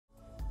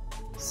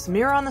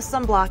Smear on the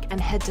sunblock and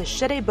head to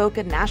Shete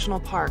Boka National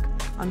Park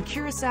on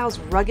Curacao's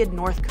rugged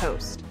north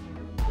coast.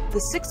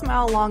 The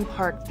 6-mile-long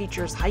park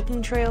features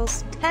hiking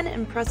trails, 10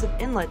 impressive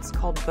inlets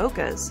called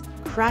bokas,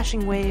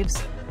 crashing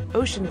waves,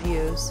 ocean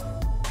views,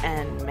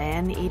 and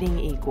man-eating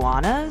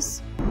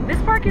iguanas?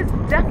 This park is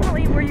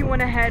definitely where you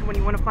want to head when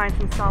you want to find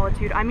some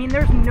solitude. I mean,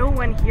 there's no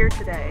one here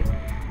today.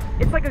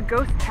 It's like a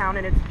ghost town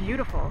and it's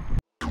beautiful.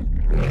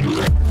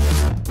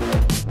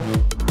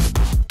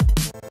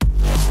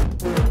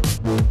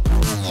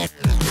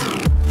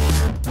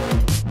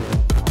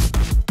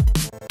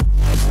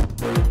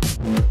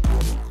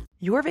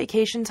 Your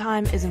vacation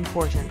time is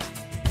important.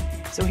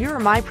 So here are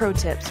my pro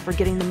tips for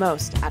getting the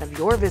most out of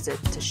your visit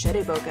to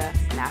Shete Boka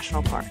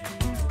National Park.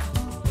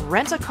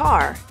 Rent a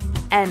car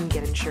and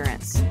get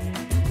insurance.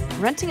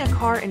 Renting a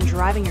car and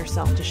driving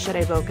yourself to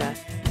Shete Boka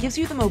gives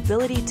you the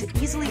mobility to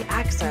easily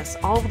access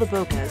all of the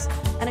bokas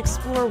and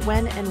explore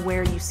when and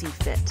where you see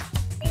fit.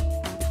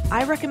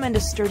 I recommend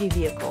a sturdy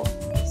vehicle,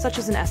 such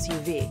as an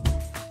SUV,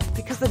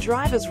 because the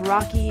drive is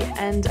rocky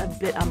and a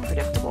bit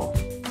unpredictable.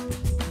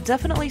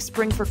 Definitely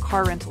spring for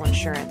car rental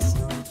insurance,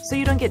 so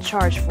you don't get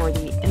charged for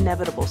the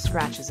inevitable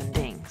scratches and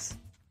dings.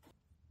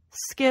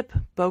 Skip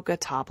Boka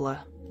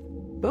Tabla.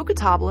 Boka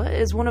Tabla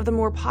is one of the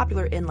more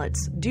popular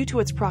inlets due to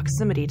its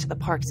proximity to the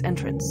park's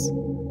entrance.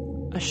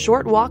 A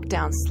short walk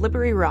down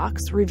slippery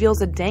rocks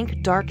reveals a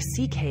dank, dark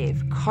sea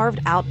cave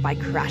carved out by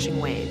crashing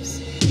waves.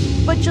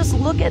 But just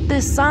look at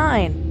this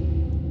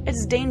sign!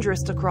 It's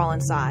dangerous to crawl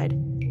inside.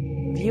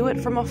 View it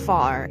from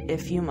afar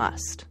if you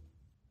must.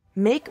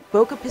 Make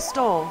Boka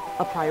Pistol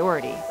a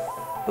priority.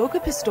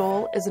 Boka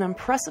Pistol is an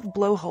impressive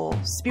blowhole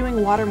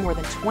spewing water more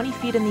than 20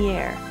 feet in the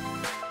air.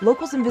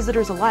 Locals and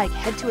visitors alike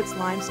head to its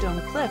limestone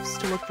cliffs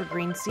to look for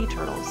green sea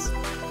turtles.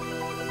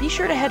 Be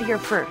sure to head here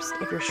first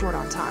if you're short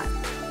on time.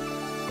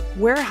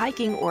 Wear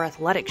hiking or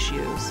athletic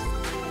shoes.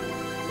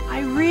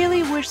 I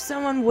really wish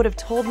someone would have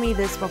told me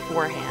this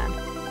beforehand.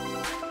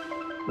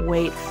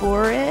 Wait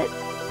for it.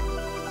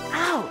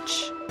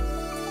 Ouch!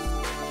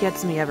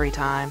 Gets me every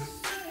time.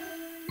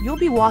 You'll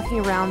be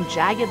walking around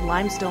jagged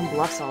limestone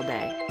bluffs all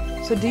day,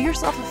 so do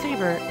yourself a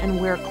favor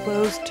and wear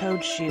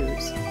closed-toed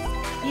shoes,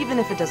 even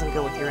if it doesn't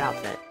go with your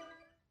outfit.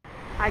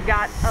 I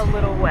got a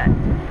little wet.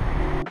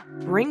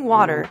 Bring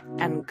water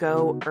and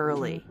go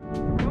early.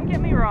 Don't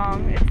get me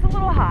wrong, it's a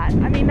little hot.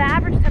 I mean, the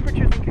average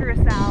temperatures in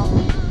Curacao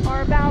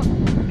are about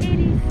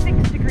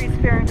 86 degrees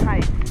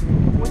Fahrenheit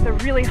with a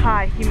really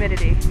high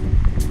humidity.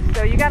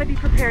 So you gotta be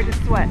prepared to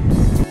sweat.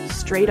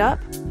 Straight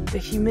up, the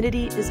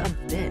humidity is a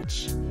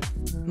bitch.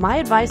 My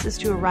advice is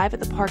to arrive at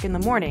the park in the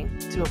morning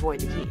to avoid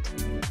the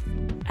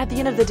heat. At the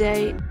end of the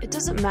day, it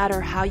doesn't matter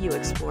how you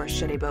explore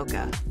Shete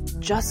Boka.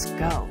 Just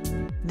go.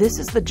 This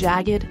is the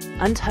jagged,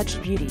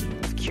 untouched beauty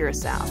of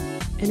Curacao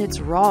in its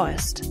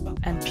rawest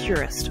and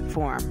purest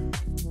form.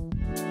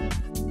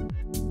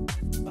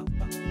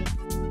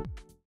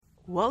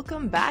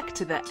 Welcome back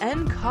to the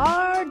End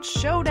Card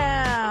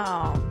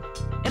Showdown!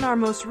 In our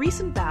most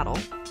recent battle,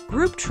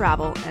 group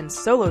travel and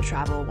solo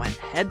travel went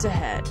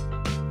head-to-head.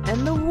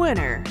 And the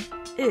winner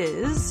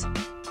is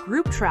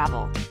group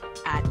travel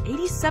at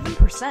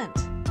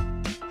 87%.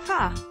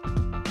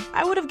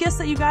 I would have guessed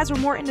that you guys were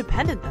more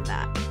independent than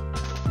that.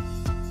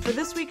 For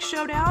this week's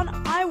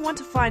showdown, I want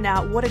to find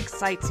out what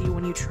excites you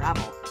when you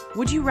travel.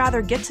 Would you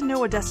rather get to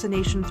know a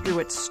destination through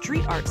its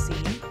street art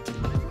scene,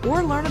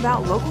 or learn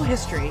about local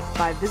history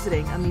by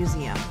visiting a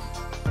museum?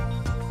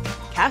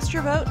 Cast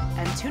your vote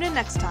and tune in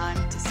next time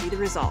to see the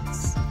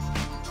results.